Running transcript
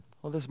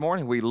Well, this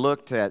morning we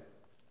looked at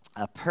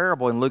a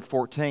parable in Luke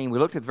 14. We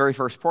looked at the very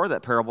first part of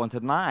that parable, and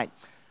tonight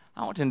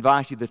I want to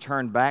invite you to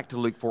turn back to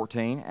Luke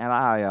 14, and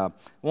I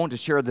want to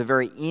share the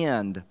very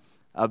end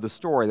of the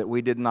story that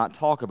we did not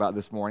talk about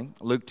this morning,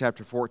 Luke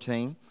chapter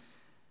 14.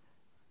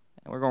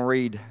 And we're going to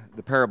read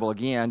the parable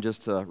again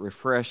just to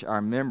refresh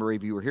our memory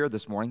if you were here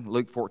this morning.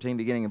 Luke 14,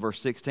 beginning in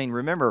verse 16.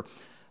 Remember,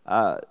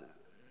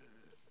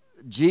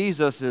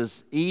 Jesus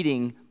is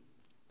eating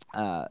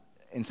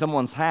in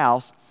someone's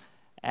house,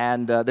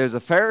 and there's a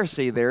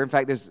Pharisee there. In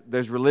fact,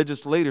 there's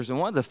religious leaders. And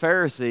one of the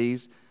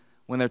Pharisees,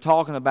 when they're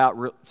talking about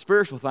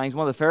spiritual things,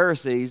 one of the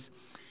Pharisees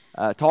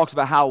talks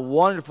about how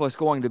wonderful it's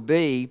going to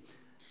be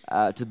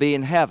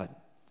in heaven.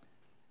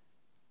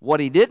 What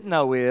he didn't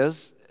know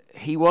is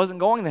he wasn't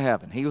going to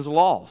heaven. He was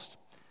lost.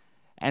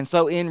 And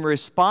so in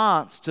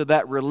response to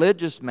that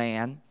religious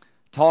man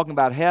talking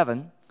about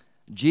heaven,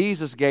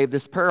 Jesus gave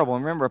this parable.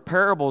 And remember, a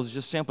parable is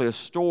just simply a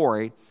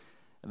story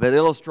that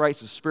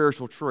illustrates a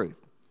spiritual truth.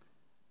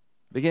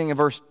 Beginning in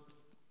verse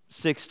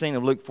 16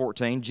 of Luke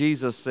 14,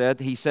 Jesus said,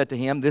 he said to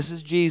him, this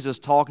is Jesus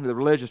talking to the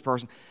religious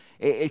person.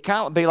 It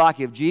kind of be like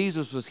if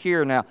Jesus was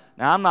here now.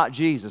 Now, I'm not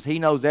Jesus. He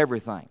knows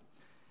everything.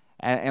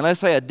 And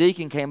let's say a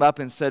deacon came up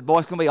and said, boy,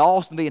 it's going to be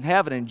awesome to be in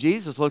heaven. And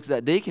Jesus looks at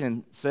that deacon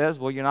and says,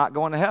 well, you're not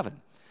going to heaven.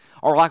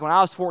 Or like when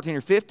I was 14 or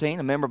 15,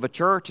 a member of a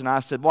church, and I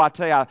said, boy, I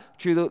tell you, I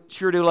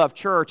sure do love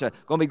church. It's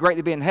going to be great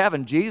to be in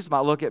heaven. Jesus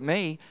might look at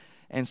me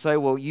and say,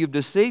 well, you've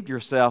deceived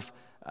yourself.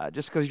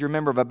 Just because you're a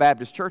member of a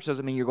Baptist church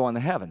doesn't mean you're going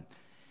to heaven.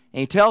 And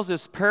he tells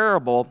this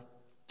parable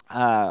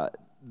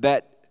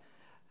that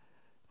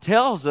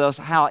tells us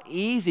how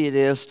easy it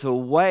is to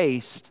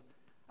waste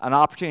an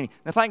opportunity.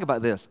 Now think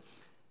about this.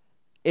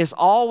 It's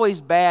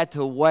always bad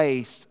to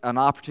waste an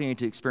opportunity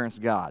to experience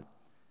God.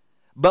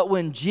 But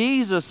when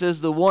Jesus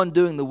is the one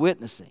doing the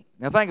witnessing,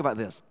 now think about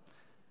this.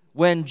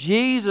 When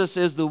Jesus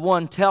is the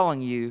one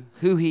telling you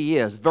who He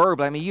is,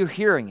 verbally, I mean, you're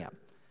hearing Him.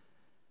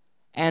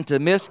 And to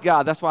miss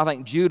God, that's why I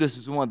think Judas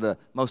is one of the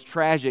most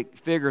tragic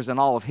figures in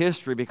all of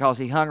history, because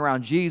he hung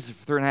around Jesus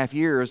for 3.5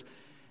 years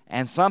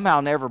and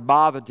somehow never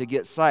bothered to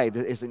get saved.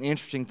 It's an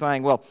interesting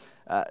thing. Well,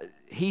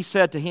 he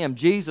said to him,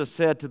 Jesus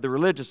said to the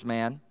religious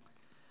man,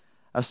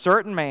 a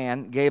certain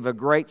man gave a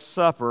great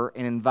supper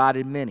and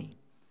invited many.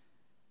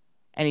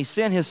 And he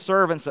sent his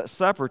servants at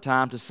supper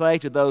time to say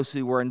to those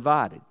who were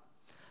invited,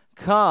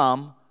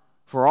 come,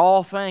 for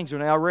all things are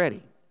now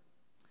ready.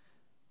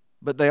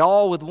 But they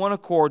all with one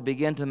accord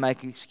began to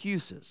make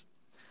excuses.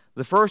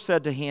 The first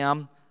said to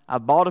him, I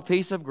bought a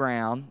piece of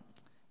ground,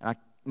 and I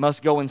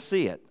must go and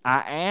see it. I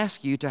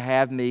ask you to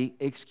have me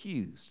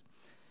excused.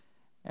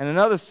 And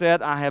another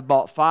said, I have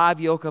bought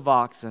 5 yoke of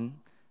oxen.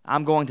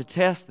 I'm going to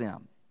test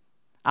them.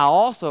 I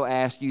also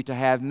ask you to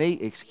have me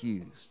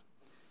excused.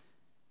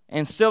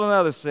 And still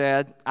another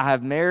said, I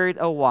have married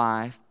a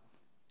wife,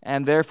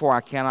 and therefore I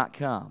cannot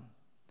come.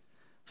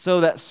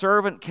 So that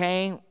servant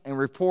came and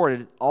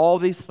reported all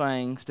these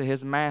things to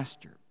his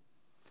master.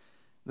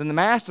 Then the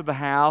master of the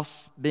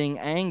house, being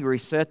angry,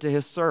 said to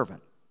his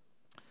servant,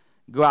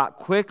 go out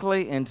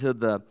quickly into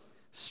the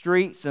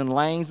streets and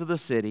lanes of the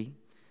city,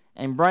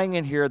 and bring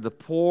in here the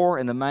poor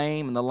and the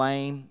maimed and the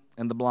lame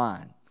and the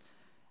blind.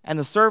 And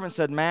the servant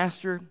said,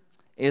 Master,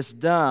 it's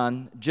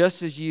done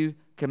just as you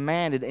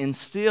commanded, and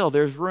still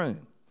there's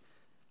room.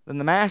 Then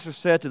the master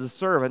said to the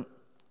servant,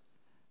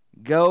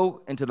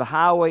 go into the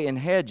highway and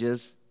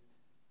hedges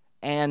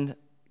and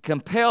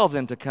compel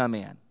them to come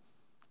in,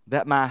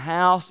 that my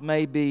house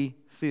may be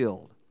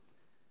filled.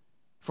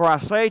 For I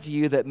say to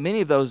you that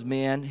all those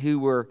men who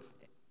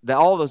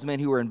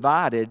were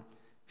invited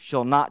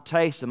shall not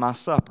taste of my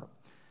supper.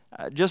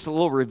 Just a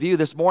little review.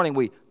 This morning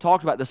we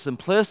talked about the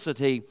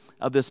simplicity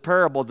of this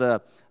parable.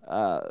 The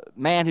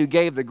man who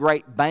gave the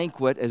great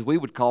banquet, as we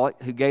would call it,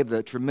 who gave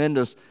the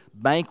tremendous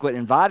banquet,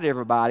 invited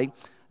everybody.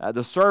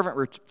 The servant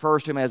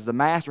refers to him as the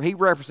master. He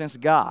represents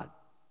God.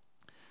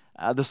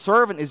 The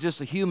servant is just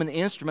a human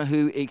instrument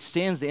who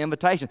extends the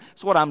invitation.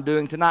 That's what I'm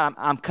doing tonight.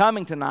 I'm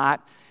coming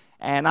tonight,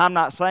 and I'm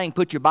not saying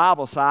put your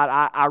Bible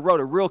aside. I wrote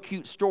a real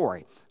cute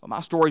story. Well, my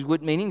stories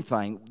wouldn't mean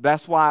anything.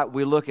 That's why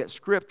we look at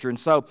Scripture. And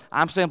so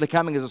I'm simply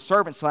coming as a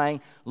servant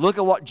saying, look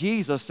at what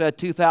Jesus said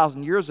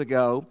 2,000 years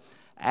ago,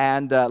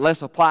 and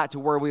let's apply it to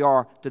where we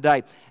are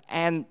today.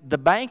 And the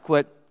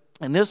banquet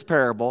in this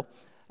parable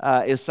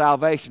is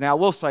salvation. Now, I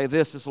will say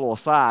this a little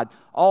aside.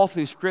 All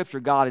through Scripture,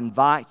 God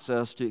invites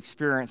us to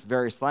experience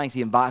various things.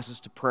 He invites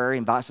us to prayer. He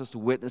invites us to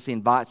witness. He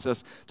invites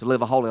us to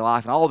live a holy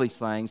life and all these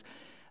things.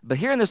 But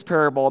here in this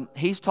parable,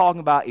 He's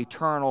talking about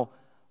eternal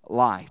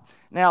life.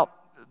 Now,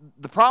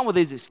 the problem with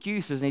these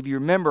excuses, and if you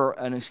remember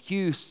an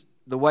excuse,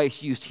 the way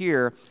it's used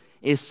here,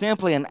 is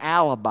simply an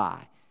alibi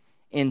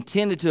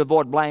intended to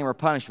avoid blame or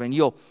punishment.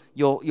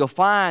 You'll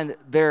find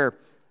their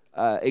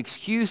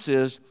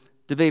excuses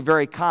to be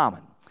very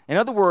common. In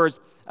other words,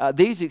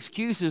 these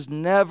excuses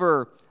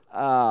never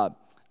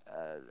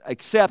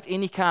accept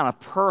any kind of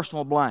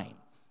personal blame.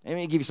 Let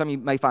me give you something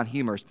you may find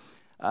humorous.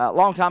 A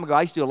long time ago,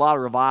 I used to do a lot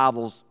of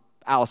revivals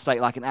out of state,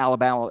 like in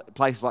Alabama,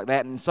 places like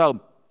that. And so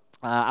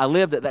I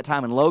lived at that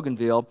time in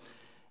Loganville,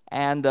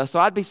 And so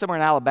I'd be somewhere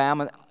in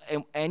Alabama.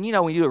 And you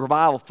know, when you do a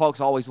revival,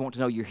 folks always want to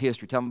know your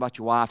history. Tell them about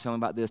your wife. Tell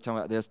them about this. Tell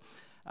them about this.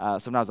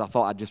 Sometimes I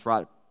thought I'd just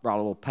write a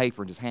little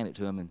paper and just hand it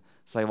to them and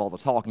save all the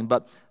talking.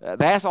 But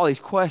they ask all these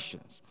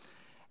questions.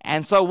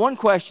 And so one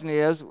question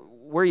is,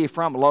 where are you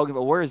from?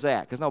 Loganville. Where is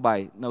that? Because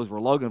nobody knows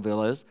where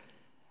Loganville is.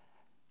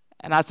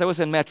 And I'd say, well, it's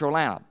in Metro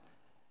Atlanta.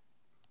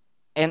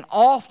 And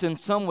often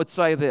some would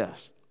say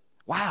this,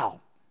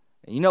 wow,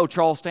 you know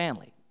Charles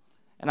Stanley.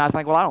 And I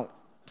think, well, I don't,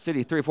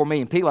 city of 3 or 4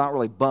 million people, I don't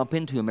really bump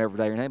into him every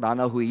day or anything, but I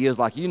know who he is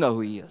like you know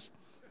who he is.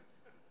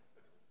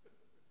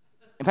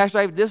 And Pastor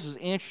David, this was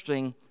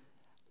interesting.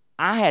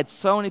 I had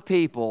so many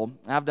people,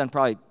 I've done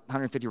probably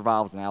 150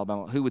 revivals in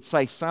Alabama, who would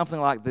say something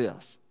like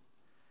this.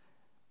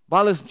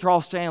 Well, I listen to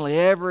Charles Stanley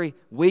every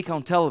week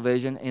on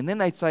television, and then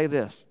they'd say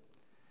this.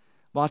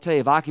 Well, I'll tell you,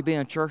 if I could be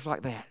in a church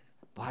like that,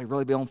 boy, I'd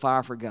really be on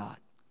fire for God.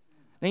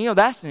 Now, you know,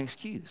 that's an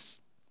excuse.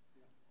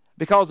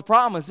 Because the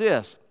problem is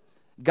this.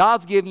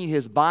 God's giving you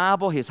His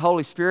Bible, His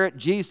Holy Spirit,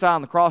 Jesus died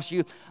on the cross for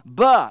you.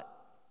 But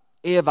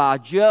if I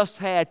just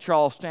had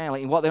Charles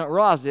Stanley, and what they don't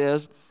realize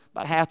is,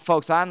 about half the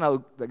folks I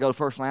know that go to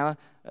First Atlanta,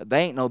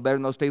 they ain't no better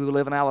than those people who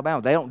live in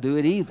Alabama. They don't do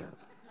it either.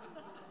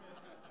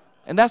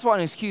 And that's what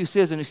an excuse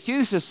is. An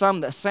excuse is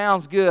something that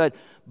sounds good,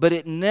 but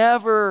it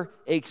never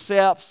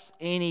accepts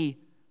any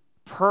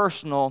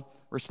personal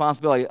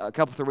responsibility. A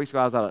couple, 3 weeks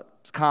ago, I was at a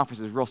conference,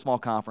 it was a real small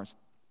conference,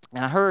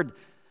 and I heard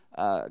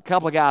a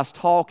couple of guys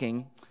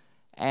talking,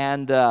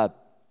 and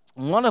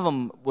one of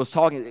them was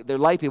talking, they're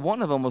lay people,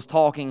 one of them was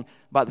talking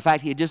about the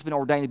fact he had just been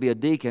ordained to be a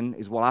deacon,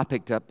 is what I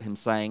picked up him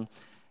saying.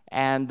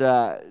 And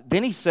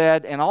then he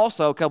said, and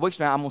also a couple weeks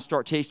from now, I'm going to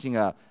start teaching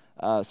a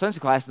Sunday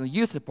school class in the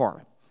youth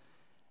department.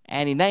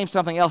 And he named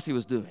something else he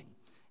was doing.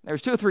 There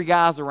was 2 or 3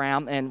 guys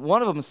around, and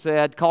one of them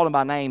said, called him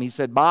by name, he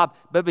said, Bob,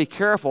 better be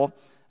careful,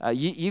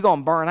 you're going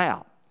to burn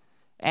out.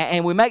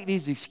 And we make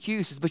these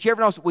excuses, but you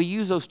ever notice we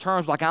use those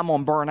terms like I'm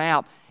going to burn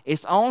out.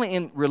 It's only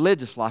in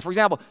religious life. For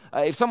example,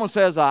 if someone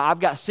says, I've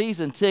got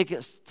season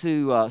tickets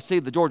to see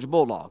the Georgia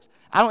Bulldogs,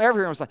 I don't ever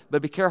hear them say,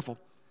 but be careful.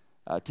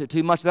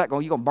 Too much of that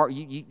going,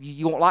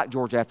 you won't like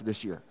Georgia after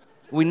this year.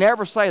 We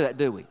never say that,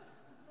 do we?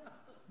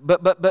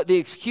 But the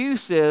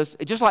excuse is,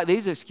 just like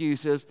these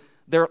excuses,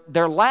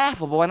 they're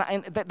laughable,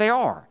 and they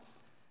are.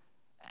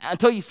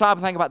 Until you stop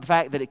and think about the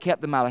fact that it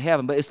kept them out of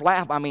heaven. But it's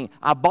laughable. I mean,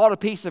 I bought a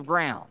piece of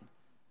ground.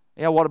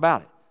 Yeah, what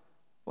about it?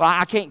 Well,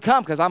 I can't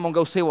come because I'm going to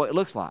go see what it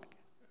looks like.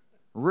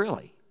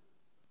 Really?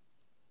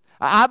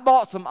 I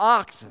bought some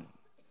oxen,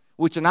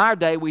 which in our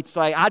day we'd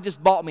say, I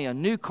just bought me a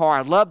new car.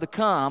 I'd love to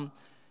come,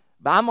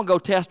 but I'm going to go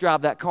test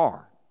drive that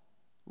car.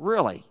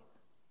 Really?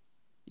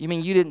 You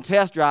mean you didn't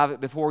test drive it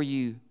before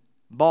you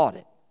bought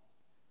it?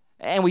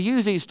 And we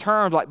use these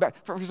terms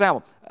like, for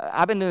example,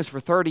 I've been doing this for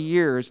 30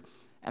 years,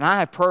 and I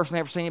have personally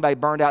never seen anybody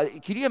burned out.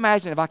 Could you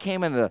imagine if I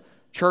came into the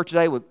church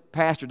today with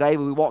Pastor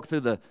David, we walked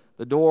through the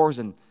doors,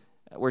 and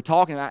we're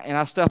talking, and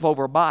I step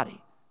over a body.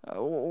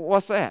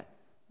 What's that?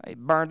 He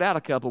burned out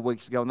a couple of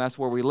weeks ago, and that's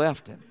where we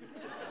left him.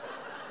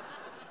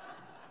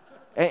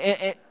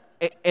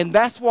 And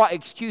that's what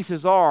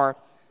excuses are.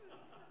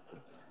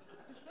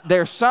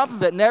 There's something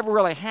that never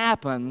really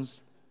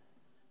happens,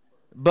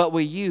 but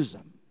we use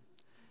them.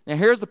 Now,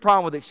 here's the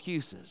problem with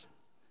excuses.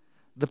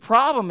 The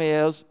problem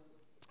is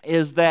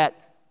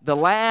that the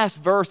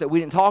last verse that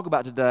we didn't talk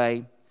about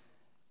today,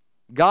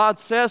 God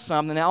says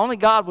something. Now, only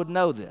God would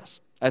know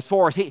this. As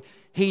far as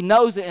He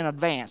knows it in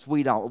advance.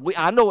 We don't.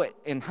 I know it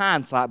in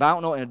hindsight, but I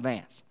don't know it in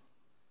advance.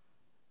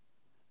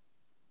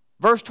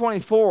 Verse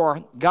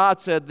 24,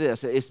 God said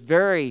this. It's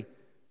very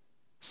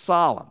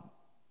solemn.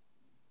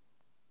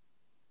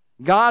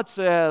 God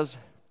says,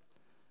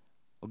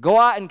 well, go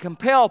out and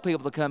compel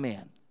people to come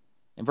in.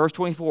 In verse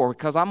 24,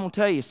 because I'm going to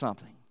tell you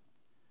something.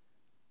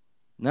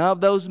 None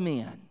of those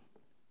men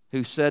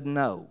who said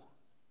no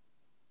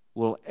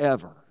will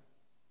ever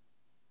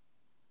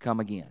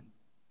come again.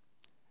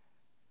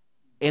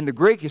 In the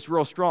Greek, it's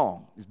real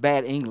strong. It's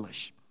bad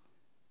English.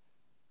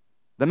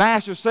 The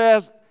master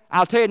says,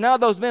 I'll tell you, none of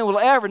those men will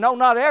ever, no,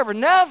 not ever,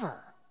 never.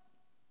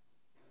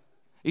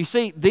 You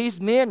see,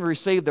 these men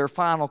received their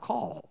final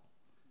call.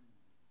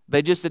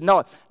 They just didn't know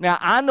it. Now,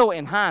 I know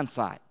in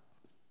hindsight.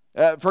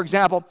 For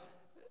example,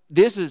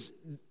 this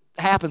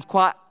happens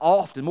quite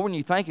often, more than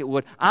you think it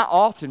would. I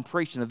often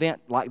preach an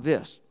event like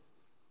this.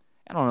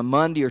 And on a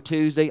Monday or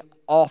Tuesday,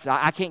 often,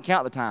 I can't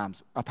count the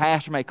times, a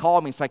pastor may call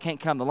me and say, I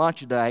can't come to lunch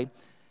today.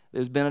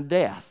 There's been a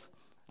death.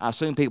 I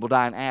assume people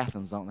die in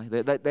Athens, don't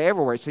they? They're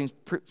everywhere. It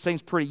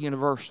seems pretty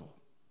universal.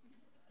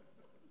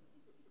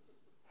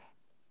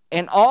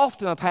 And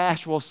often a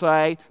pastor will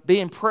say, be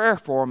in prayer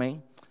for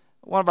me.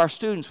 One of our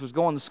students was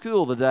going to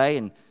school today,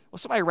 and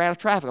somebody ran a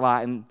traffic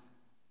light, and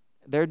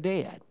they're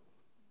dead.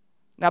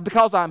 Now,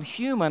 because I'm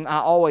human, I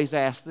always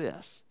ask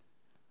this.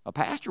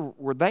 Pastor,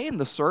 were they in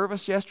the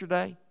service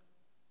yesterday?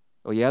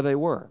 Oh, yeah, they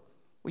were.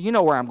 Well, you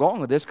know where I'm going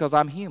with this because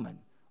I'm human.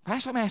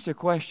 Pastor, let me ask you a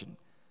question.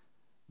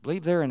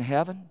 Believe they're in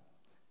heaven?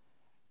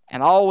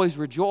 And I always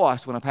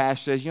rejoice when a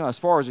pastor says, as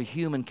far as a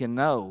human can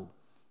know,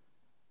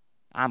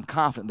 I'm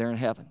confident they're in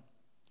heaven.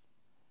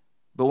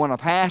 But when a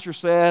pastor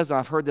says, and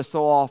I've heard this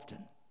so often,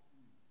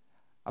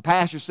 a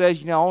pastor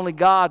says, only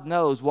God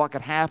knows what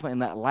could happen in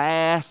that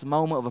last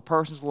moment of a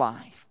person's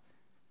life.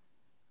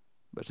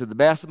 But to the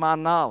best of my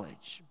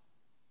knowledge,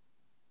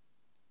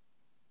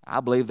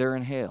 I believe they're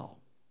in hell.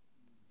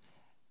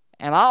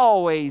 And I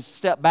always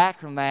step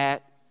back from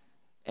that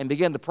and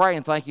begin to pray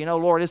and think,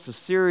 Lord, it's a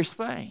serious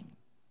thing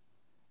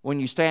when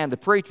you stand to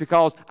preach,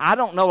 because I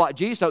don't know like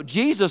Jesus knows.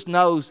 Jesus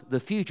knows the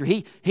future.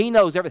 He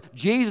knows everything.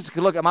 Jesus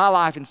could look at my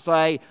life and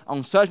say,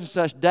 on such and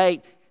such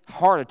date,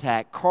 heart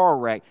attack, car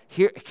wreck,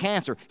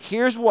 cancer,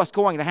 here's what's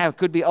going to happen.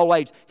 Could be old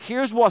age.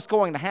 Here's what's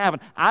going to happen.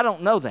 I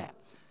don't know that.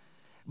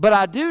 But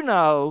I do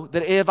know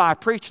that if I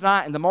preach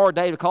tonight and tomorrow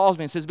David calls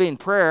me and says, be in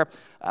prayer,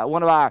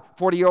 one of our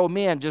 40-year-old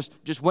men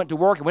just went to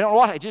work, and we don't know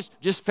what,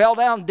 just fell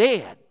down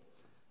dead.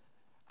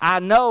 I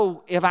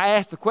know if I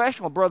ask the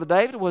question, well, Brother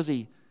David,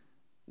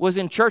 was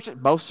in church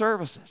at both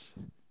services?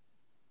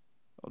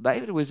 Well,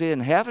 David, was he in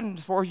heaven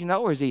as far as you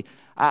know, or is he?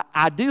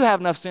 I do have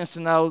enough sense to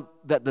know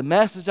that the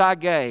message I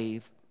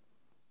gave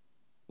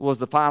was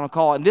the final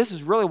call. And this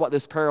is really what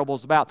this parable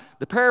is about.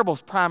 The parable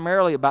is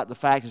primarily about the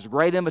fact it's a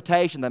great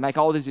invitation. They make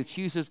all these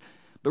excuses.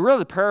 But really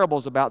the parable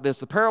is about this.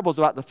 The parable is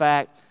about the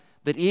fact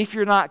that if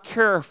you're not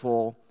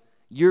careful,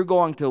 you're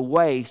going to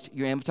waste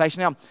your invitation.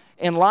 Now,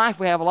 in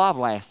life, we have a lot of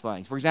last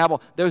things. For example,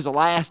 there was the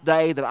last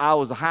day that I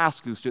was a high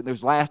school student. There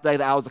was the last day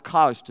that I was a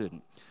college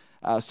student.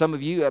 Some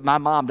of you, my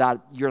mom died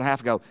a year and a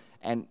half ago,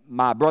 and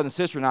my brother and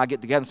sister and I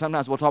get together, and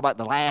sometimes we'll talk about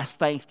the last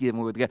Thanksgiving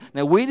we were together.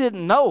 Now, we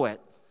didn't know it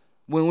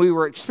when we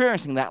were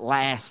experiencing that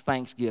last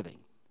Thanksgiving.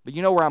 But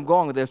you know where I'm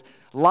going with this.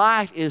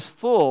 Life is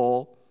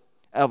full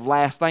of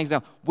last things.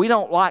 Now, we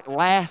don't like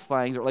last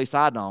things, or at least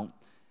I don't,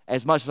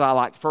 as much as I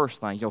like first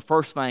things.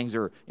 First things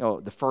are,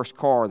 the first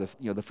car,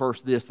 the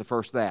first this, the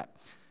first that.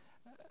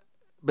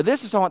 But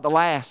this is talking about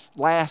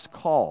the last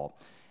call.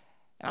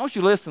 And I want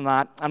you to listen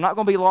tonight. I'm not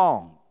going to be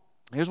long.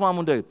 Here's what I'm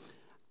going to do.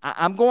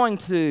 I'm going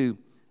to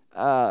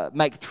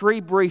make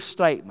 3 brief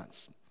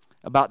statements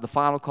about the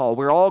final call.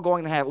 We're all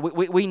going to have,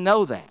 we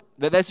know that.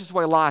 That's just the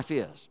way life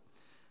is.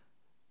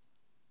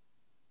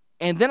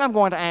 And then I'm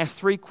going to ask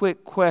 3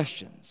 quick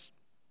questions.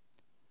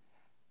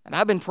 And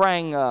I've been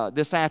praying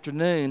this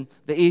afternoon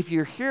that if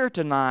you're here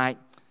tonight,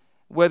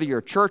 whether you're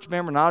a church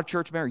member, not a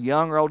church member,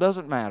 young or old,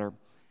 doesn't matter,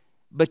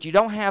 but you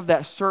don't have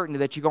that certainty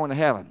that you're going to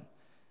heaven,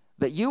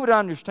 that you would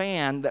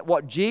understand that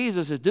what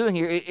Jesus is doing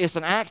here, it's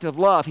an act of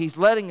love. He's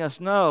letting us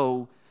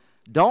know,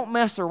 don't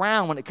mess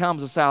around when it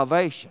comes to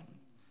salvation,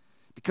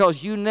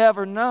 because you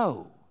never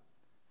know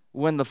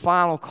when the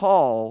final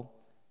call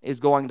is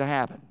going to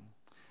happen.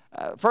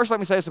 First, let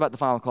me say this about the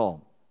final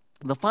call.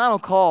 The final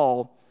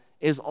call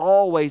is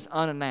always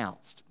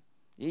unannounced.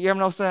 You ever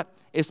notice that?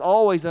 It's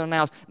always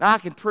unannounced. Now, I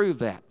can prove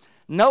that.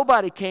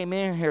 Nobody came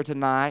in here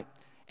tonight,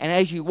 and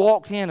as you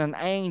walked in, an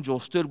angel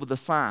stood with a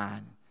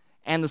sign.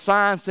 And the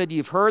sign said,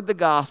 you've heard the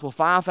gospel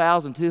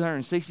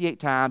 5,268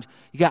 times.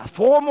 You got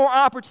 4 more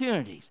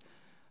opportunities.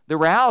 The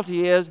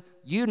reality is,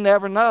 you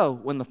never know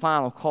when the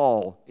final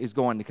call is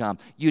going to come.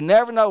 You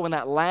never know when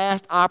that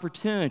last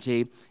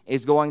opportunity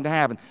is going to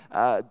happen.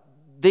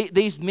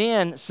 These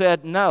men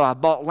said, no, I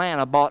bought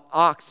land, I bought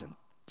oxen,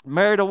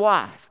 married a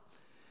wife.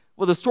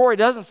 Well, the story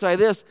doesn't say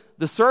this.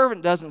 The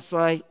servant doesn't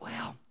say,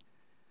 well,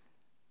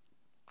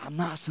 I'm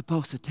not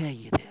supposed to tell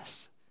you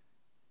this.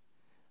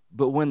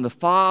 But when the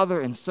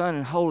Father and Son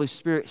and Holy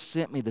Spirit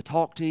sent me to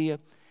talk to you,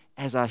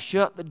 as I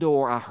shut the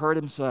door, I heard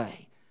him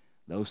say,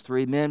 those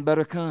 3 men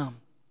better come.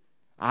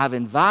 I've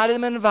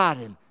invited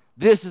them.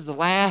 This is the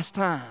last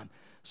time.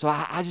 So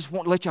I just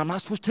want to let you, I'm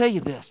not supposed to tell you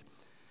this.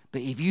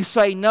 But if you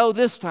say no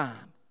this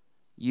time,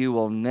 you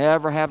will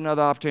never have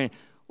another opportunity.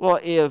 Well,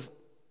 if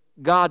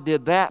God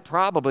did that,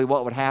 probably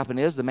what would happen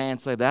is the man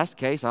say, if that's the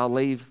case, I'll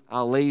leave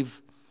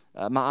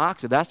my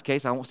ox. If that's the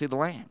case, I won't see the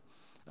land.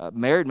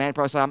 Married man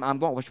probably say, I'm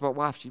going. What's your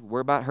wife? She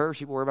worry about her.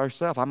 She worry about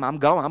herself. I'm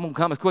going. I'm going to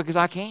come as quick as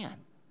I can.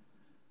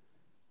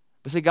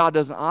 But see, God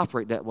doesn't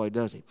operate that way,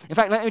 does he? In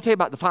fact, let me tell you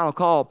about the final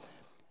call.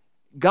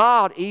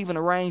 God even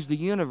arranged the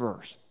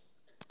universe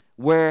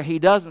where he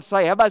doesn't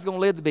say everybody's going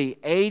to live to be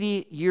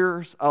 80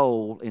 years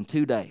old in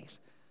 2 days.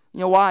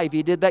 You know why? If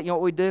he did that, you know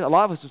what we do? A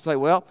lot of us would say,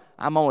 well,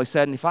 I'm only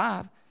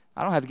 75.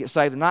 I don't have to get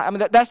saved tonight. I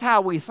mean, that's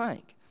how we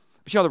think.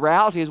 But the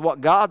reality is what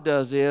God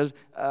does is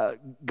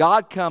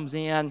God comes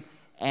in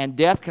and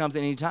death comes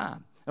in any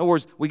time. In other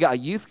words, we got a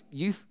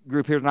youth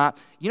group here tonight.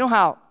 You know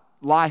how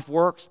life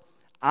works?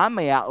 I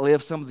may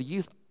outlive some of the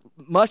youth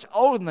much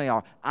older than they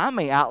are. I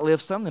may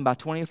outlive some of them by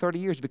 20 or 30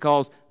 years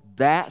because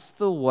that's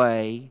the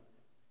way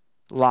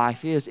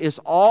life is. It's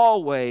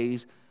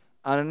always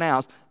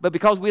unannounced. But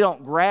because we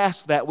don't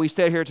grasp that, we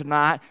sit here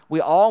tonight, we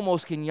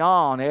almost can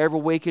yawn every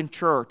week in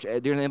church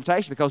during the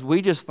invitation because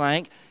we just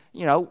think,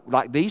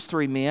 like these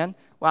 3 men,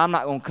 well, I'm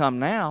not going to come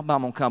now, but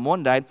I'm going to come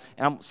one day. And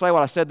I'm going to say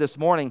what I said this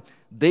morning.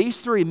 These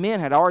 3 men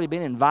had already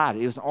been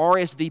invited. It was an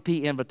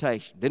RSVP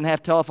invitation. Didn't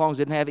have telephones,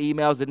 didn't have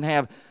emails, didn't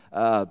have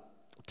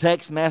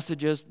text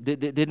messages,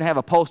 didn't have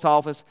a post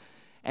office.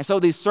 And so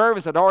these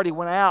servants had already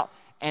went out,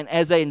 and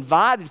as they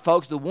invited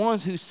folks, the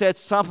ones who said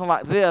something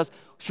like this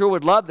sure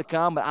would love to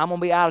come, but I'm going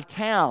to be out of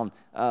town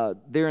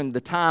during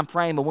the time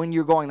frame of when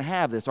you're going to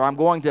have this, or I'm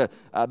going to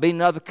be in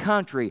another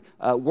country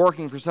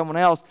working for someone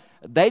else.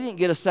 They didn't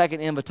get a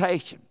second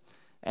invitation.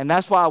 And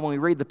that's why when we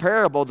read the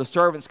parable, the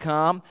servants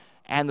come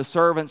and the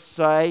servants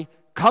say,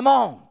 come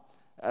on.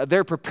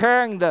 They're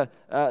preparing the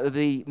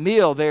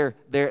meal.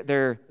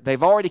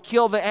 They've already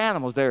killed the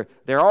animals. They're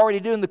already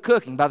doing the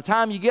cooking. By the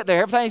time you get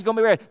there, everything's going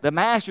to be ready. The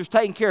master's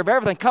taking care of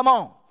everything. Come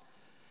on.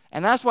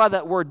 And that's why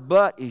that word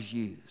but is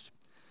used.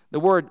 The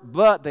word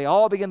but, they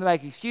all begin to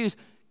make excuse.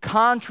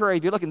 Contrary,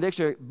 if you look in the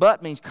dictionary,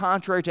 but means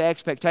contrary to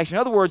expectation.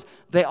 In other words,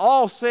 they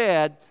all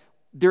said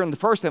during the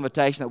first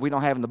invitation that we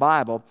don't have in the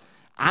Bible,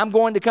 I'm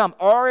going to come.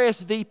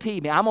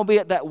 RSVP me. I'm going to be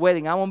at that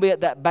wedding. I'm going to be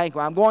at that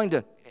banquet. I'm going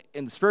to,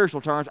 in the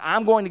spiritual terms,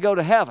 I'm going to go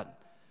to heaven.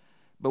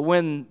 But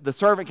when the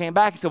servant came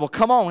back and said, well,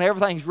 come on,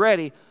 everything's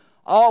ready,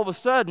 all of a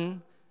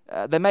sudden,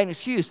 they made an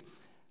excuse.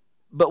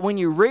 But when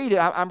you read it,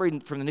 I'm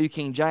reading from the New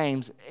King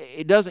James,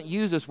 it doesn't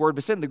use this word, but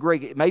it's in the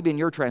Greek. It may be in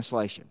your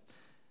translation.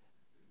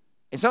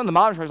 And some of the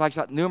modern translations,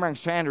 like New American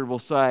Standard, will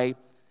say,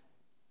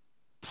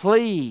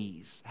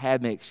 please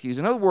have me excused.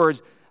 In other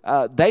words,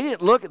 they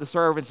didn't look at the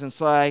servants and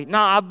say, no,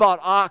 I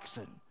bought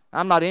oxen.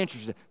 I'm not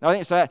interested. No, they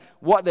didn't say that.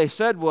 What they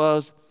said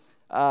was,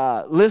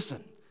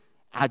 listen,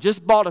 I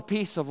just bought a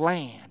piece of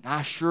land.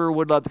 I sure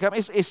would love to come.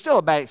 It's still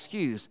a bad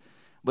excuse,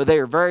 but they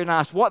are very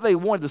nice. What they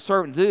wanted the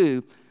servant to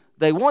do,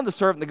 they wanted the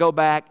servant to go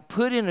back,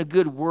 put in a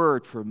good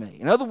word for me.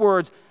 In other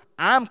words,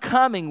 I'm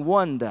coming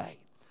one day.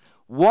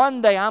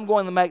 One day I'm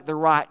going to make the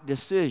right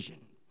decision.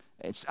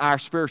 It's our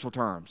spiritual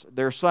terms.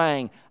 They're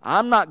saying,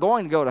 I'm not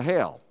going to go to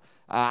hell.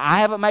 I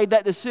haven't made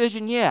that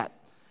decision yet.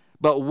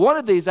 But one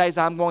of these days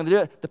I'm going to do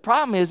it. The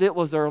problem is it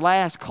was their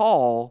last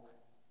call,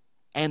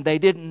 and they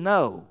didn't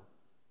know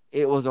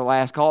it was their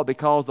last call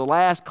because the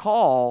last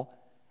call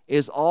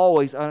is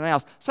always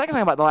unannounced. Second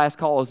thing about the last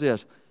call is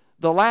this.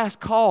 The last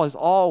call is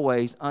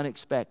always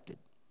unexpected.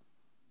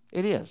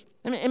 It is.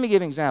 Let me give you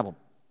an example.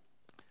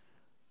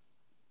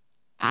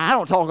 I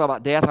don't talk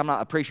about death. I'm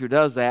not a preacher who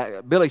does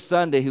that. Billy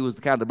Sunday, who was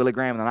kind of the Billy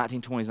Graham in the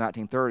 1920s,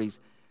 1930s,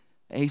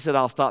 he said,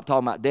 I'll stop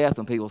talking about death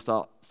when people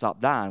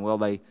stop dying. Well,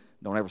 they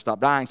don't ever stop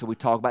dying, so we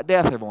talk about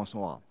death every once in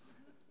a while.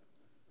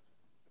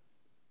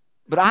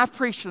 But I've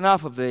preached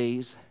enough of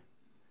these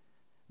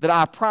that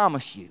I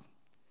promise you,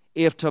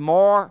 if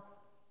tomorrow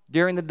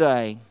during the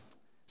day,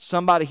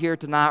 somebody here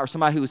tonight or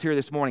somebody who was here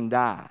this morning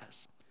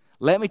dies,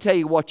 let me tell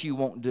you what you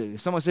won't do.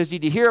 If someone says,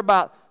 did you hear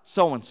about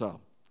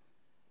so-and-so?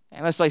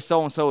 And let's say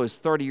so-and-so is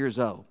 30 years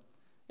old.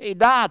 He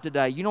died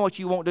today. You know what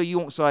you won't do? You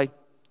won't say,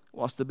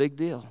 what's the big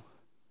deal?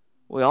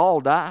 We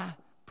all die.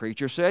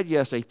 Preacher said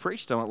yesterday, he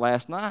preached on it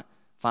last night.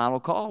 Final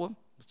call. Well,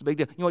 what's the big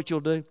deal? You know what you'll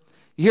do?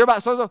 You hear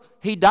about so-and-so?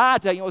 He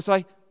died today. You know what you'll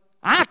say?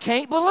 I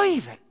can't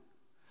believe it.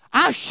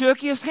 I shook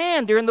his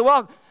hand during the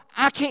walk.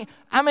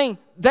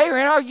 They were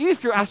in our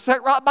youth group. I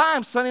sat right by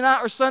him Sunday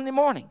night or Sunday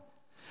morning.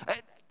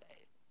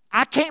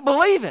 I can't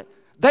believe it.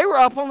 They were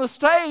up on the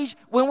stage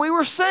when we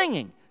were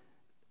singing.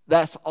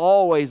 That's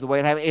always the way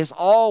it happens. It's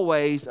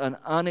always an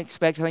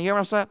unexpected thing. You ever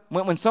know that?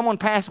 When someone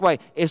passed away,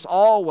 it's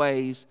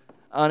always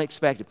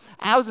unexpected.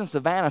 I was in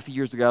Savannah a few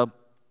years ago,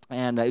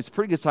 and it's a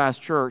pretty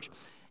good-sized church,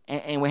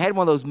 and we had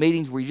one of those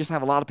meetings where you just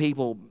have a lot of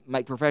people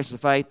make professions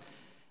of faith,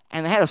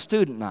 and they had a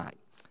student night.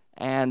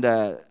 And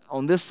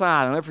on this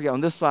side, I'll never forget,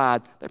 on this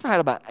side, they probably had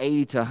about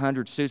 80 to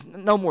 100 students,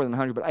 no more than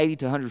 100, but 80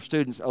 to 100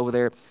 students over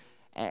there.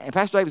 And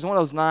Pastor Dave was one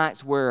of those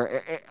nights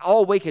where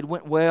all week it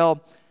went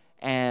well,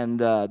 and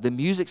the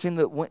music seemed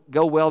to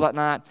go well that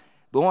night.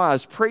 But when I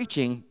was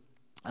preaching,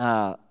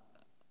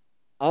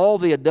 all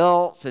the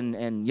adults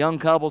and young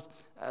couples,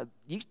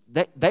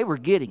 they were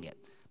getting it.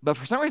 But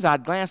for some reason,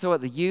 I'd glance over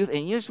at the youth, and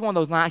it's just one of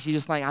those nights you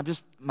just think, I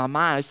just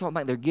don't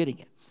think they're getting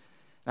it.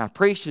 And I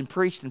preached and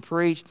preached and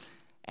preached,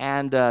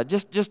 and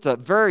just a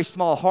very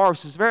small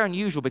harvest. It's very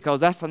unusual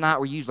because that's the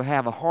night we usually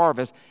have a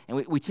harvest,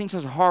 and we sing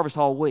such a harvest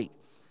all week.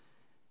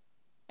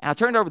 And I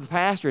turned over to the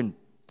pastor and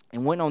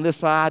went on this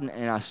side,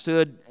 and I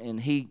stood, and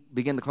he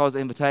began to close the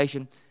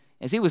invitation.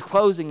 As he was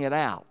closing it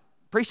out,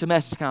 preached a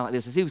message kind of like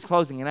this. As he was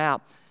closing it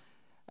out,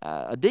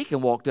 a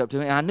deacon walked up to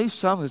me, and I knew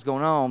something was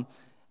going on,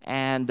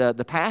 and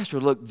the pastor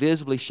looked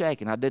visibly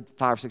shaken. I did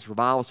 5 or 6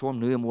 revivals for him,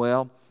 knew him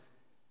well.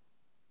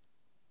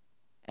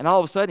 And all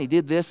of a sudden, he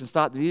did this and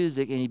stopped the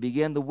music, and he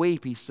began to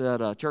weep. He said,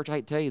 church, I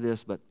hate to tell you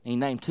this, but he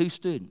named 2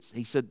 students.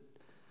 He said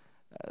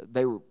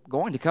they were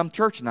going to come to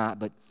church tonight,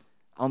 but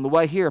on the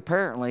way here,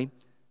 apparently,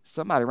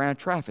 somebody ran a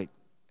traffic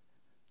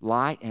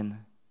light, and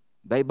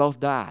they both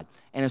died.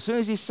 And as soon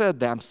as he said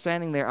that, I'm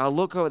standing there, I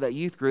look over at that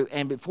youth group,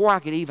 and before I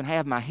could even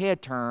have my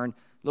head turned,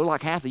 looked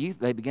like half the youth,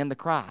 they began to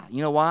cry.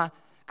 You know why?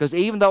 Because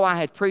even though I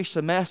had preached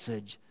the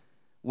message,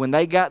 when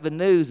they got the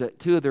news that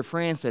 2 of their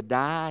friends had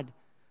died,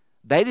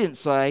 they didn't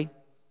say,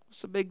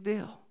 what's the big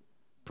deal?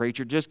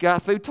 Preacher just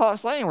got through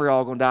saying we're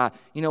all going to die.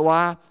 You know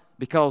why?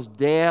 Because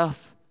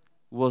death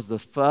was the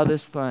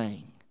furthest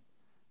thing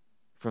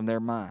from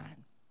their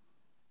mind.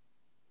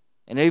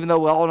 And even though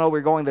we all know we're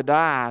going to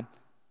die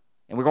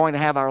and we're going to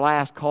have our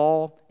last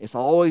call, it's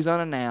always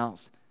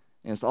unannounced.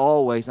 And it's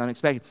always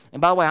unexpected.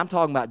 And by the way, I'm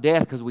talking about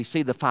death because we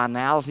see the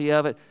finality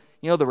of it.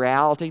 You know, the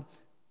reality.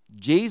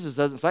 Jesus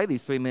doesn't say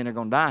these 3 men are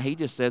going to die. He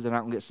just says they're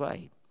not going to get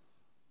saved.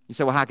 You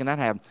say, well, how can that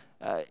happen?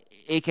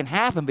 It can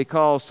happen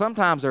because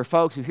sometimes there are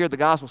folks who hear the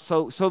gospel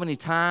so many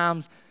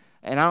times,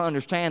 and I don't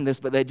understand this,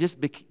 but they just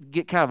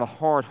get kind of a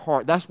hard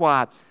heart. That's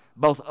why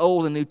both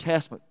Old and New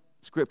Testament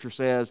Scripture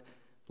says,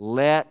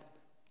 let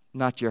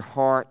not your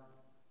heart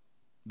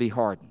be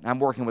hardened. I'm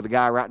working with a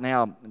guy right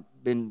now,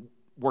 been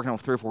working on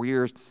 3 or 4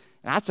 years,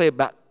 and I'd say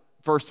about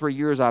the first 3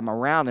 years I'm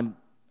around him,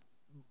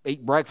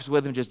 eat breakfast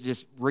with him,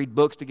 just read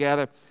books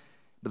together.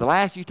 But the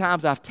last few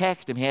times I've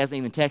texted him, he hasn't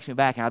even texted me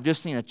back, and I've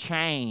just seen a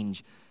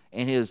change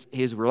in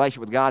his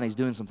relationship with God, and he's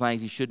doing some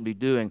things he shouldn't be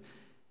doing.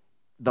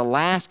 The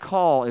last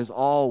call is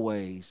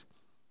always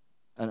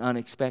an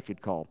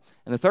unexpected call.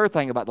 And the third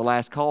thing about the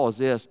last call is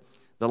this: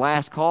 the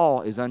last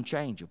call is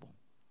unchangeable.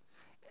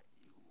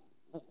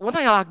 One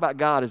thing I like about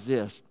God is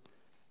this: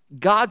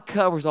 God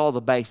covers all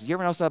the bases. You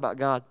ever notice that about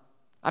God?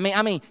 I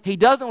mean, He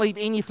doesn't leave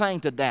anything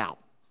to doubt.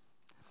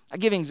 I'll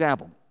give you an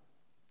example.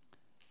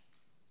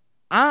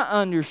 I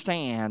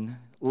understand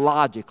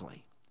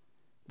logically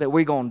that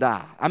we're going to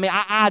die. I mean,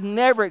 I'd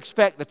never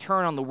expect to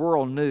turn on the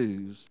world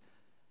news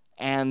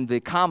and the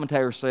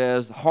commentator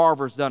says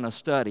Harvard's done a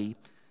study,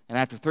 and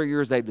after 3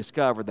 years they've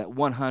discovered that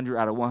 100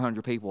 out of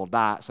 100 people will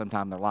die at some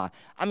time in their life.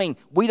 I mean,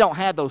 we don't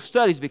have those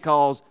studies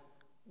because,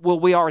 well,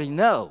 we already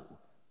know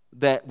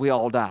that we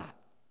all die.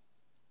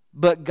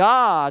 But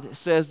God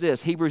says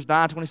this, Hebrews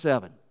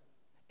 9:27,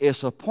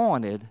 it's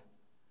appointed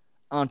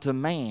unto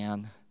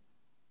man,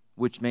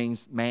 which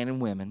means man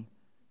and women,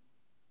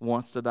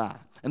 wants to die.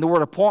 And the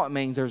word appointment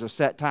means there's a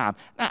set time.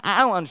 Now,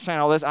 I don't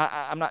understand all this.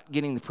 I'm not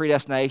getting the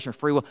predestination or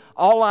free will.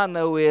 All I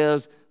know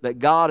is that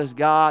God is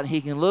God.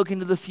 He can look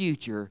into the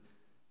future.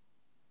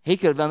 He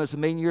could have done this a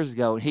million years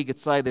ago, and He could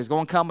say there's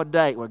going to come a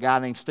date where a guy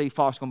named Steve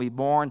Fox is going to be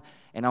born,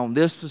 and on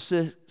this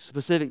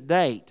specific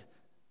date,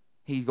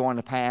 he's going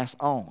to pass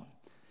on.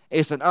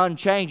 It's an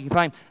unchanging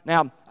thing.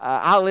 Now,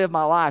 I live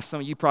my life,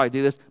 some of you probably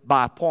do this,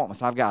 by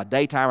appointments. I've got a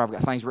daytimer. I've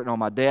got things written on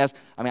my desk.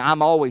 I mean,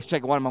 I'm always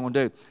checking what am I going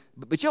to do.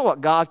 But you know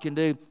what God can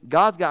do?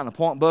 God's got an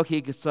appointment book.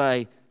 He could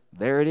say,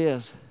 there it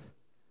is.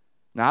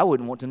 Now, I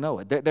wouldn't want to know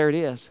it. There it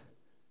is.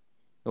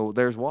 Oh,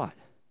 there's what?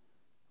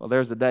 Well,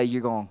 there's the day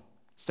you're going to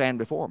stand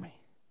before me.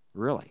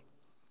 Really?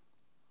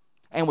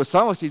 And with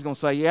some of us, He's going to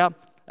say, yeah,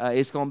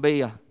 it's going to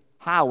be a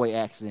highway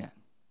accident.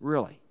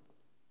 Really?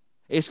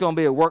 It's going to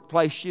be a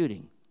workplace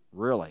shooting.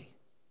 Really?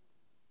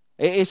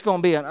 It's going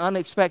to be an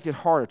unexpected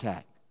heart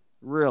attack.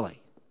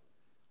 Really?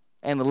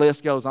 And the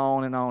list goes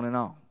on and on and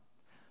on.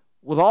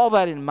 With all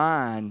that in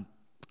mind,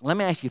 let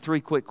me ask you 3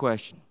 quick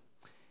questions.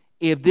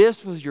 If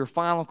this was your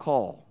final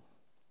call,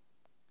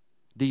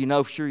 do you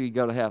know for sure you'd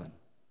go to heaven?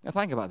 Now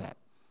think about that.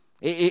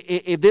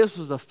 If this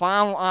was the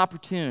final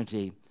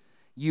opportunity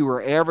you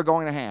were ever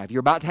going to have, you're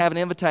about to have an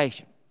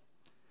invitation,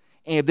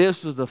 and if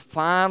this was the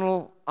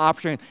final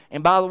opportunity,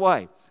 and by the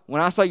way,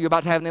 when I say you're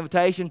about to have an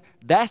invitation,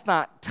 that's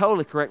not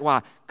totally correct.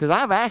 Why? Because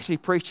I've actually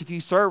preached a few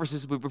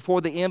services, but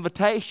before the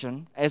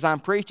invitation, as I'm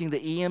preaching, the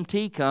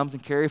EMT comes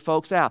and carries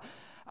folks out.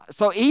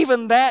 So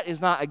even that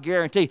is not a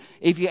guarantee.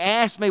 If you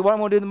ask me what I'm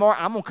going to do tomorrow,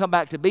 I'm going to come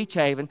back to Beach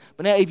Haven.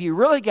 But now if you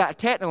really got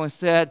technical and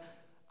said,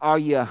 are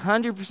you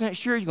 100%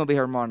 sure you're going to be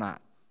here tomorrow night?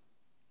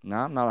 No,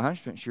 I'm not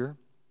 100% sure.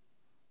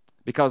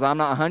 Because I'm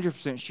not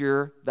 100%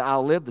 sure that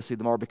I'll live to see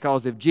tomorrow.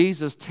 Because if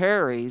Jesus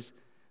tarries,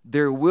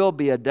 there will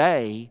be a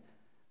day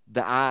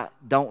that I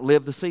don't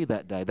live to see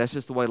that day. That's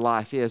just the way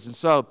life is. And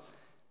so,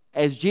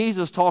 as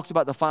Jesus talks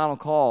about the final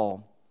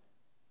call,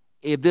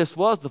 if this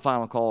was the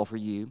final call for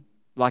you,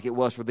 like it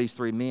was for these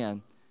 3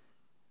 men,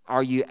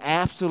 are you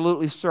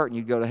absolutely certain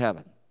you'd go to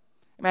heaven?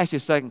 Let me ask you a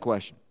second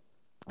question,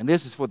 and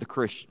this is for the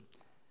Christian.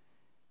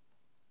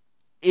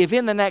 If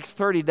in the next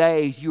 30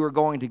 days you are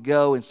going to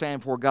go and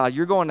stand before God,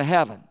 you're going to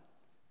heaven,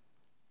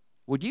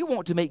 would you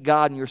want to meet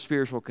God in your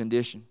spiritual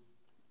condition?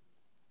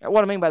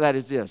 What I mean by that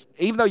is this.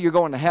 Even though you're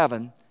going to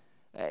heaven,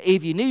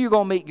 if you knew you were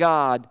going to meet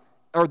God,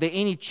 are there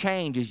any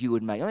changes you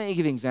would make? Let me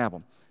give you an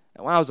example.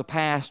 When I was a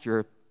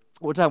pastor,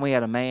 one time we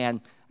had a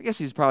man, I guess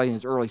he was probably in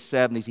his early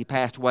 70s. He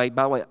passed away,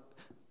 by the way,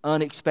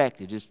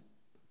 unexpected. Just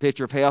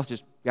picture of health,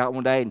 just got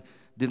one day and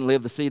didn't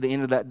live to see the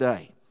end of that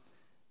day.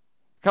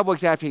 A couple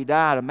weeks after he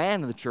died, a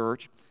man in the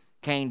church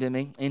came to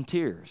me in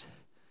tears.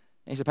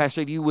 And he said,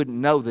 Pastor Steve, you wouldn't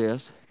know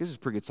this. This is a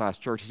pretty good-sized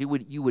church. He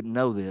said, you wouldn't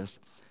know this.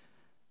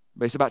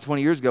 But he said, about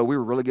 20 years ago, we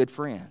were really good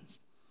friends.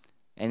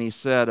 And he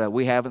said,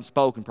 we haven't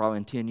spoken probably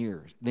in 10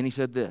 years. Then he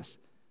said this.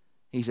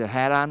 He said,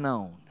 had I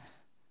known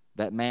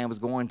that man was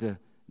going to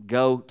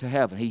go to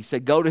heaven, he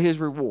said, go to his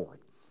reward.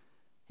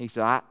 He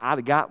said, I'd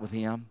have got with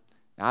him.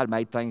 I'd have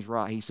made things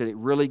right. He said, it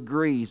really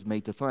grieves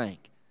me to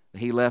think that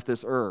he left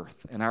this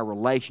earth and our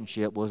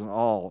relationship wasn't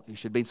all it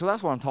should be. So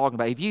that's what I'm talking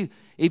about. If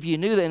you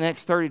knew that in the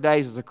next 30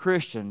 days as a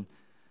Christian,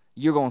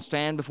 you're going to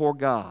stand before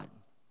God,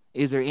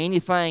 is there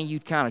anything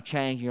you'd kind of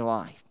change in your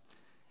life?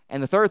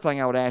 And the third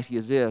thing I would ask you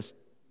is this.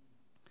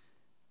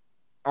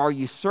 Are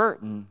you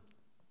certain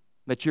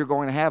that you're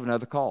going to have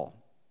another call?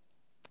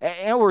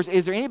 In other words,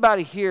 is there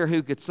anybody here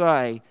who could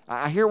say,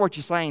 I hear what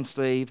you're saying,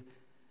 Steve,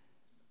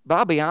 but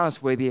I'll be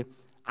honest with you,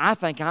 I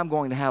think I'm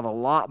going to have a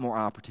lot more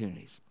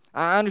opportunities.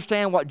 I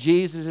understand what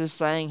Jesus is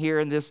saying here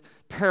in this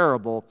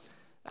parable.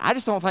 I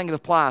just don't think it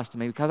applies to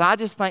me because I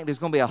just think there's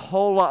going to be a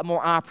whole lot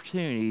more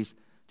opportunities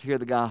to hear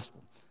the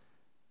gospel.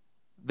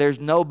 There's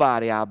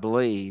nobody, I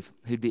believe,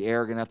 who'd be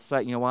arrogant enough to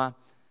say, you know why?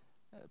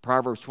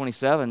 Proverbs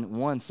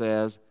 27:1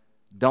 says,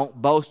 don't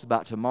boast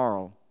about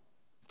tomorrow,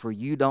 for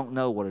you don't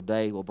know what a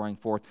day will bring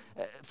forth.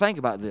 Think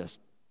about this.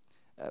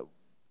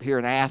 Here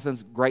in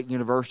Athens, great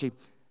university,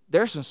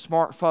 there's some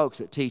smart folks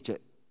that teach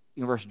at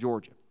University of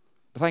Georgia.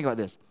 But think about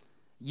this.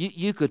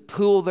 You could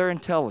pool their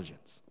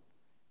intelligence,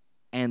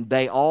 and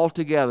they all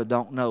together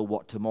don't know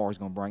what tomorrow's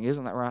going to bring.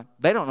 Isn't that right?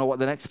 They don't know what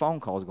the next phone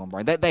call is going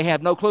to bring. They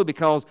have no clue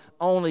because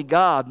only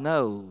God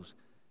knows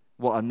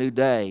what a new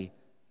day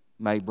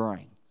may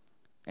bring.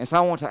 And so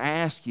I want to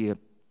ask you,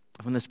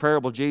 from this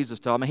parable Jesus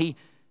told me,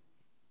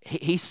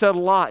 he said a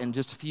lot in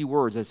just a few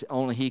words as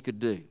only he could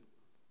do. And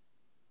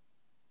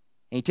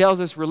he tells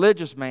this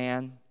religious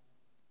man,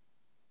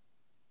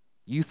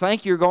 you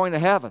think you're going to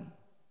heaven.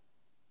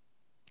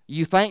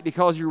 You think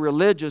because you're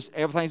religious,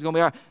 everything's going to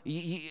be all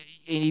right.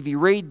 And if you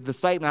read the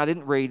statement I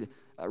didn't read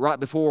right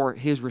before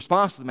his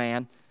response to the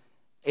man,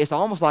 it's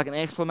almost like an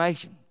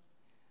exclamation.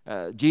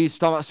 Jesus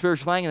talking about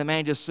spiritual thing, and the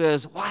man just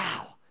says,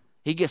 wow.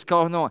 He gets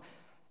caught in the one.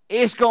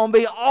 It's going to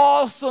be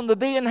awesome to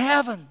be in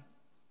heaven.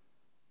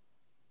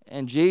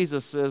 And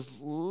Jesus says,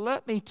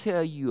 let me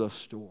tell you a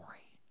story.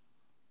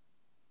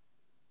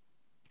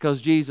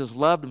 Because Jesus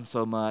loved him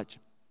so much,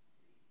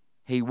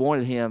 he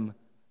wanted him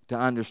to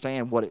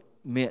understand what it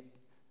meant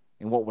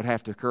and what would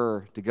have to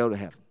occur to go to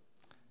heaven.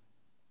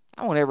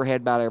 I want every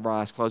head bowed, every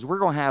eyes closed. We're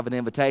going to have an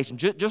invitation,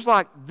 just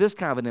like this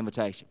kind of an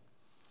invitation.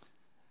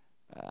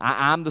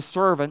 I'm the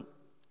servant,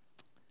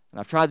 and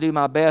I've tried to do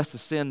my best to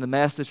send the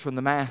message from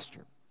the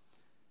Master.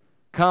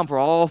 Come, for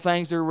all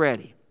things are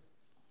ready.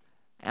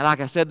 And like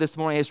I said this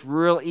morning, it's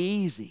real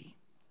easy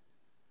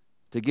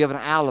to give an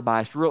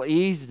alibi. It's real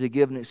easy to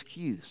give an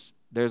excuse.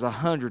 There's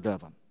 100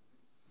 of them.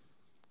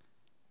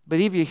 But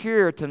if you're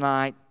here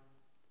tonight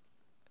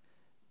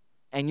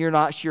and you're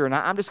not sure, and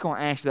I'm just going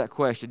to ask you that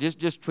question,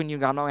 just between you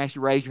and God. I'm not going to ask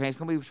you to raise your hands. It's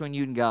going to be between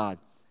you and God.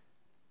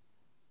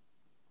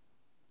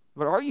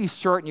 But are you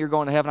certain you're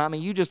going to heaven? I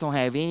mean, you just don't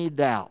have any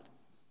doubt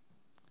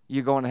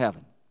you're going to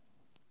heaven.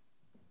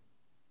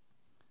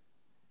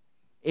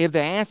 If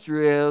the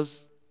answer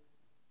is,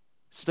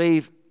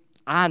 Steve,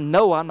 I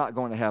know I'm not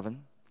going to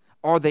heaven,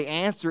 or the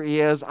answer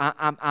is,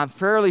 I'm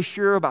fairly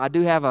sure, but I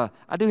do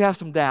have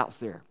some doubts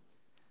there.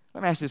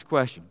 Let me ask this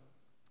question.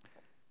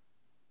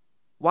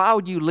 Why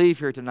would you leave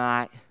here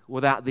tonight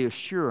without the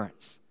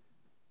assurance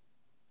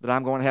that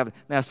I'm going to heaven?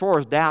 Now, as far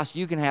as doubts,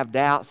 you can have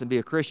doubts and be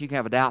a Christian. You can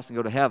have doubts and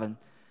go to heaven.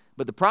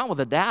 But the problem with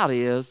a doubt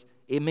is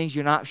it means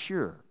you're not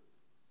sure.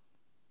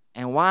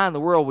 And why in the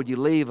world would you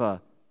leave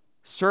a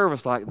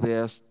service like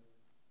this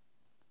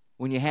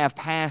when you have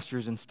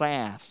pastors and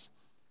staffs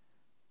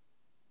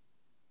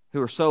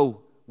who are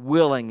so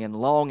willing and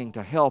longing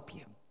to help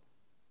you?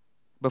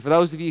 But for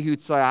those of you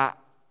who'd say,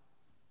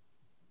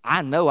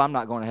 I know I'm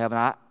not going to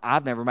heaven.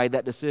 I've never made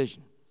that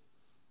decision.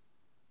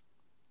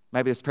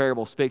 Maybe this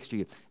parable speaks to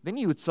you. Then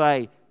you would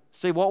say,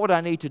 see, what would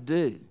I need to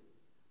do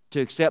to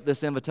accept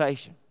this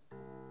invitation?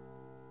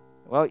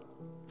 Well,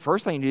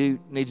 first thing you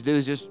need to do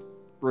is just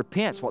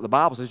repent. It's what the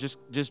Bible says.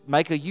 Just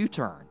make a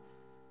U-turn.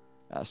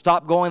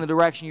 Stop going the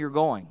direction you're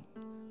going.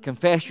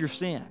 Confess your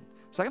sin.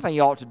 Second thing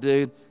you ought to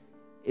do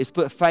is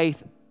put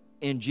faith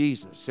in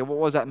Jesus. So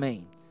what does that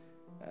mean?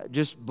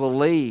 Just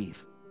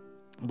believe.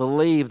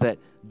 Believe that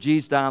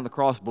Jesus died on the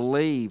cross.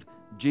 Believe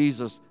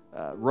Jesus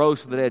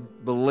rose from the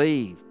dead.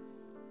 Believe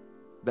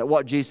that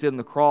what Jesus did on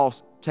the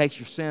cross takes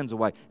your sins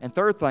away. And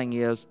third thing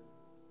is,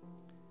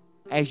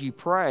 as you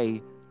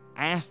pray,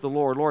 ask the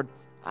Lord, Lord,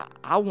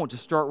 I want to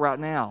start right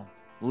now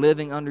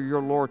living under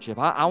your lordship.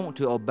 I want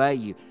to obey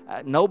you.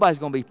 Nobody's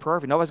going to be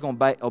perfect. Nobody's going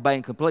to obey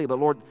him completely. But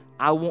Lord,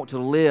 I want to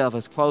live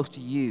as close to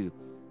you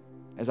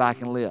as I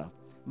can live.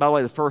 By the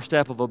way, the first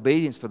step of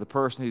obedience for the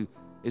person who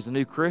is a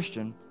new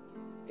Christian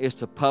is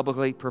to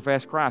publicly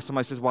profess Christ.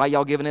 Somebody says, why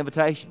y'all give an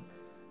invitation?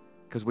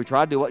 Because we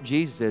try to do what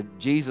Jesus did.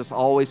 Jesus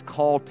always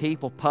called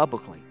people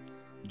publicly.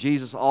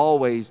 Jesus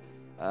always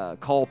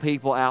called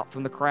people out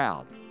from the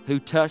crowd. Who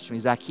touched me?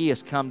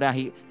 Zacchaeus, come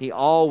down. He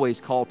always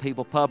called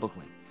people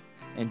publicly.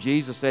 And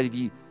Jesus said, if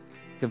you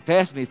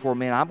confess me before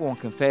men, I'm going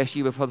to confess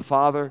you before the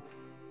Father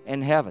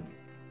in heaven.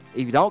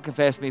 If you don't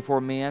confess me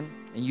before men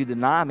and you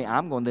deny me,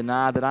 I'm going to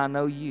deny that I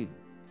know you.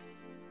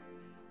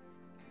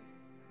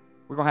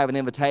 We're going to have an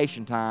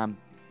invitation time,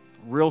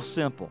 real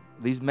simple.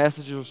 These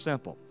messages are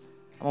simple.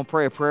 I'm going to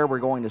pray a prayer. We're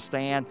going to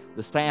stand.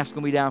 The staff's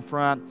going to be down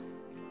front.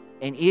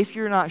 And if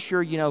you're not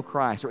sure you know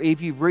Christ, or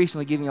if you've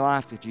recently given your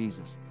life to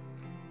Jesus,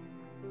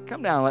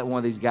 come down and let one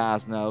of these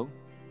guys know.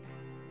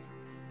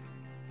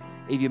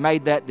 If you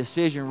made that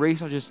decision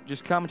recently,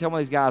 just come and tell one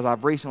of these guys,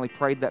 I've recently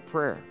prayed that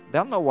prayer.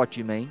 They'll know what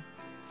you mean.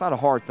 It's not a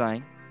hard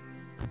thing.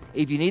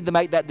 If you need to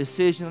make that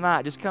decision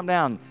tonight, just come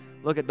down and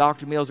look at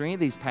Dr. Mills or any of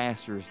these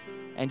pastors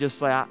and just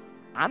say,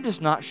 I'm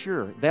just not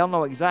sure. They'll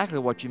know exactly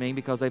what you mean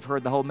because they've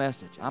heard the whole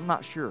message. I'm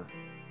not sure.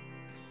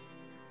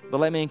 But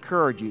let me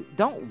encourage you,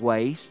 don't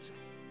waste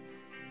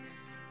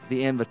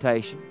the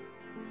invitation.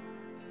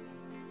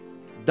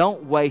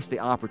 Don't waste the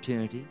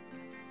opportunity.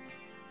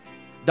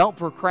 Don't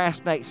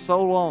procrastinate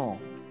so long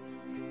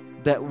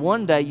that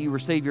one day you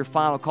receive your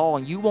final call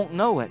and you won't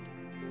know it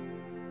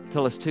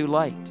till it's too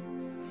late.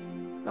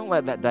 Don't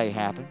let that day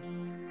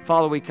happen.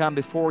 Father, we come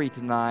before you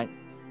tonight,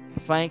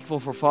 thankful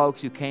for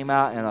folks who came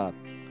out in a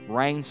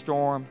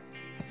rainstorm,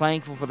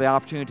 thankful for the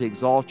opportunity to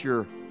exalt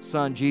your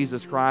Son,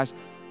 Jesus Christ.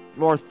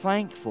 Lord,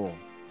 thankful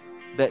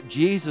that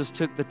Jesus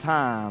took the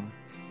time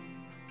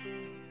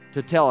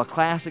to tell a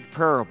classic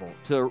parable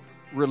to a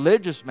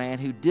religious man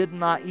who did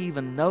not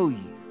even know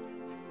you.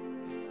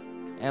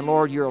 And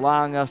Lord, you're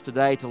allowing us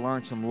today to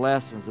learn some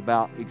lessons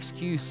about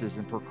excuses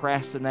and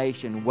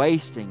procrastination,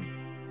 wasting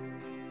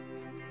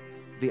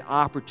the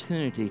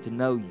opportunity to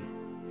know you.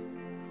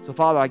 So,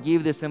 Father, I give you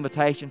this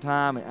invitation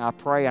time, and I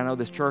pray, I know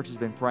this church has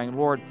been praying,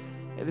 Lord,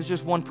 if there's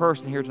just one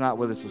person here tonight,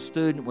 whether it's a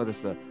student, whether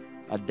it's a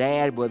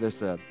dad, whether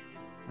it's a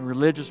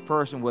religious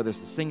person, whether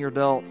it's a senior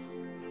adult,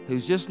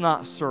 who's just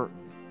not certain,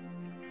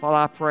 Father,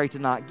 I pray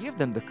tonight, give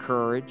them the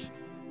courage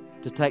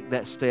to take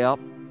that step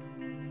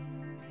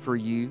for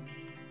you.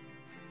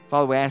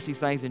 Father, we ask these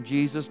things in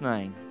Jesus'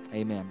 name.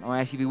 Amen. I want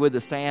to ask you to be with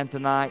us, stand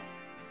tonight.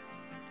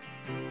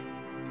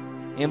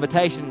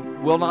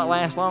 Invitation will not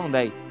last long.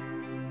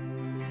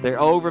 They're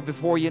over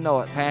before you know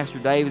it. Pastor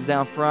David's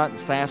down front, the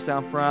staff's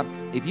down front.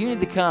 If you need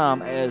to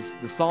come as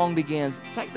the song begins, take